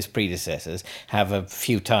all of his predecessors, have a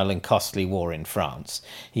futile and costly war in France.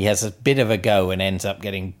 He has a bit of a go and ends up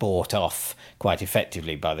getting bought off quite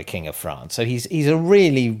effectively by the King of France. So he's a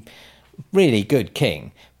really, really good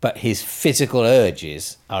king. But his physical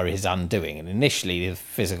urges are his undoing. And initially, the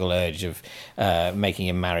physical urge of making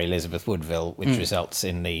him marry Elizabeth Woodville, which results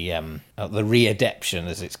in the readeption,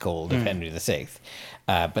 as it's called, of Henry VI.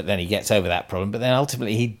 But then he gets over that problem. But then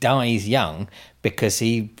ultimately, he dies young because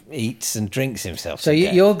he eats and drinks himself. So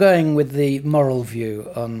you're going with the moral view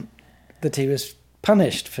on that he was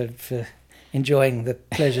punished for enjoying the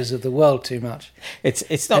pleasures of the world too much.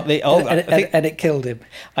 It's not the old, and it killed him.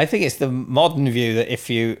 I think it's the modern view that if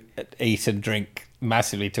you eat and drink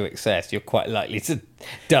massively to excess, you're quite likely to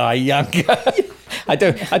die younger. I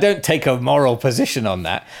don't take a moral position on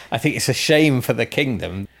that. I think it's a shame for the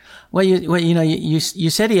kingdom. Well, you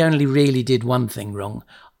said he only really did one thing wrong.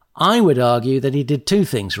 I would argue that he did two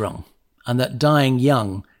things wrong, and that dying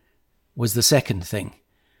young was the second thing,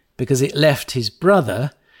 because it left his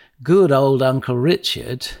brother, good old Uncle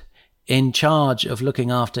Richard, in charge of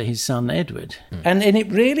looking after his son Edward. And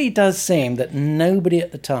it really does seem that nobody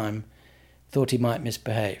at the time thought he might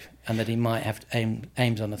misbehave and that he might have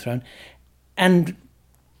aims on the throne. And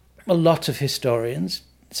a lot of historians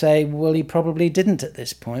say, well, he probably didn't at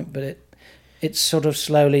this point, but it sort of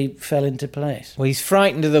slowly fell into place. Well, he's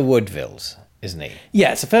frightened of the Woodvilles, isn't he?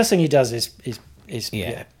 Yeah, it's the first thing he does is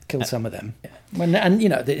kill some of them. And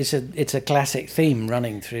it's a classic theme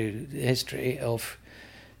running through history of,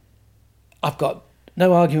 I've got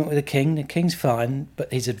no argument with the king. The king's fine,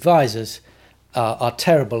 but his advisors are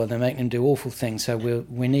terrible and they're making him do awful things. So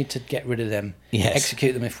we need to get rid of them,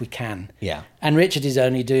 execute them if we can. Yeah. And Richard is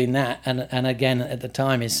only doing that, and again at the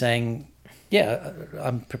time is saying, yeah,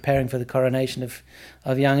 I'm preparing for the coronation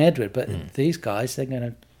of young Edward, but these guys, they're going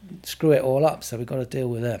to screw it all up, so we've got to deal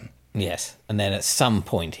with them. Yes, and then at some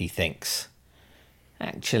point he thinks,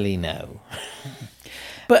 actually, no.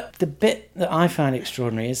 But the bit that I found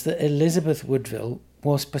extraordinary is that Elizabeth Woodville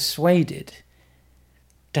was persuaded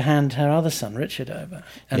to hand her other son, Richard, over.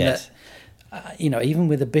 And yes. That, even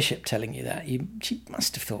with the bishop telling you that, she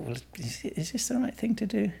must have thought, well, is this the right thing to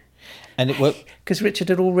do? And because Richard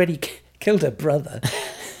had already killed her brother.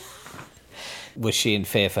 Was she in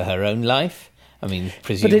fear for her own life? I mean,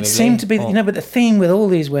 presumably. But it seemed to be, but the theme with all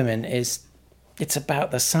these women is it's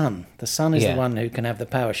about the son. The son is the one who can have the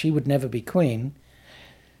power. She would never be queen,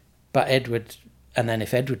 but Edward, and then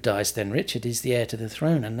if Edward dies, then Richard is the heir to the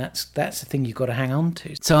throne, and that's the thing you've got to hang on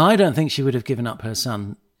to. So I don't think she would have given up her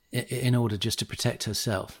son in order just to protect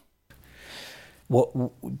herself. What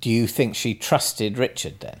do you think she trusted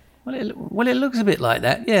Richard then? Well, it looks a bit like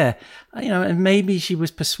that, yeah. And maybe she was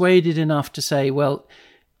persuaded enough to say, well,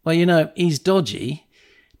 he's dodgy,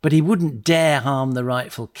 but he wouldn't dare harm the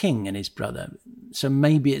rightful king and his brother. So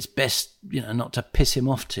maybe it's best, not to piss him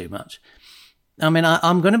off too much. I mean,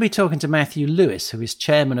 I'm going to be talking to Matthew Lewis, who is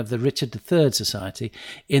chairman of the Richard III Society,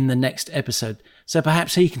 in the next episode. So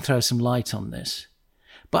perhaps he can throw some light on this.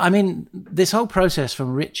 But I mean, this whole process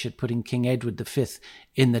from Richard putting King Edward V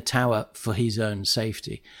in the Tower for his own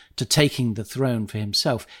safety to taking the throne for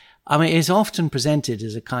himself, I mean, it's often presented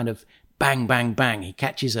as a kind of bang, bang, bang. He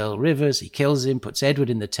catches Earl Rivers, he kills him, puts Edward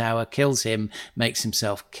in the Tower, kills him, makes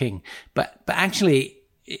himself king. But actually,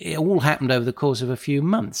 it all happened over the course of a few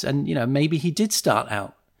months. And, maybe he did start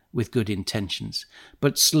out with good intentions,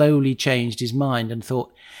 but slowly changed his mind and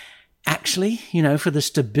thought, actually, for the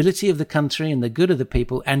stability of the country and the good of the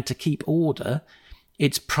people and to keep order,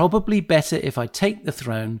 it's probably better if I take the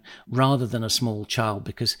throne rather than a small child,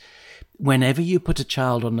 because whenever you put a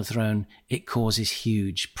child on the throne, it causes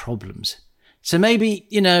huge problems. So maybe,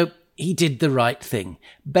 he did the right thing.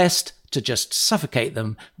 Best to just suffocate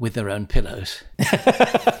them with their own pillows.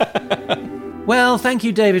 Well, thank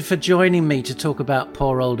you, David, for joining me to talk about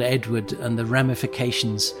poor old Edward and the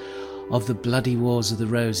ramifications of the bloody Wars of the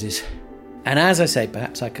Roses. And as I say,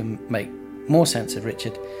 perhaps I can make more sense of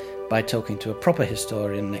Richard by talking to a proper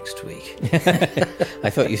historian next week. I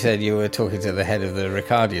thought you said you were talking to the head of the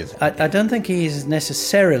Ricardians. I don't think he's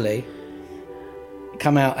necessarily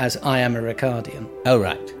come out as I am a Ricardian. Oh,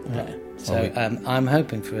 right. So I'm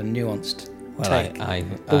hoping for a nuanced take.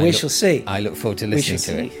 But we shall see. I look forward to listening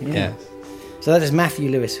to it. Yeah. So that is Matthew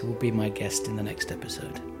Lewis, who will be my guest in the next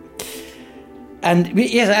episode. And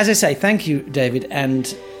yes, as I say, thank you, David.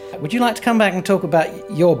 And would you like to come back and talk about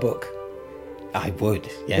your book? I would,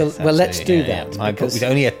 yes. Well, let's do that. Yeah. My book,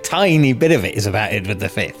 only a tiny bit of it is about Edward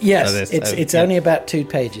V. Yes, it's only about 2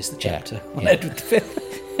 pages, the chapter on Edward V.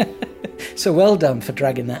 So well done for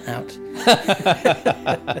dragging that out.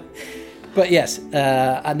 But yes,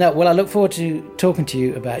 I look forward to talking to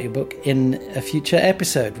you about your book in a future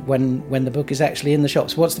episode when the book is actually in the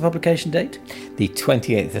shops. What's the publication date? The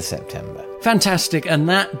 28th of September. Fantastic. And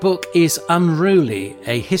that book is Unruly,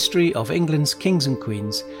 A History of England's Kings and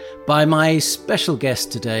Queens, by my special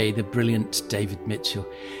guest today, the brilliant David Mitchell.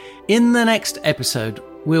 In the next episode,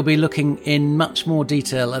 we'll be looking in much more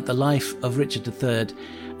detail at the life of Richard III.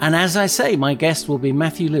 And as I say, my guest will be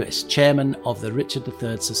Matthew Lewis, chairman of the Richard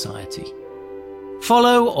III Society.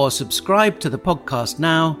 Follow or subscribe to the podcast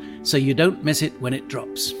now so you don't miss it when it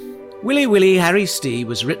drops. Willy Willy Harry Stee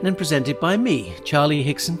was written and presented by me, Charlie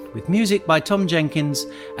Hickson, with music by Tom Jenkins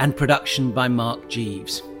and production by Mark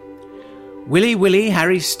Jeeves. Willy Willy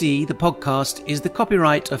Harry Stee, the podcast, is the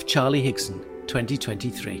copyright of Charlie Hickson,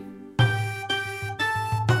 2023.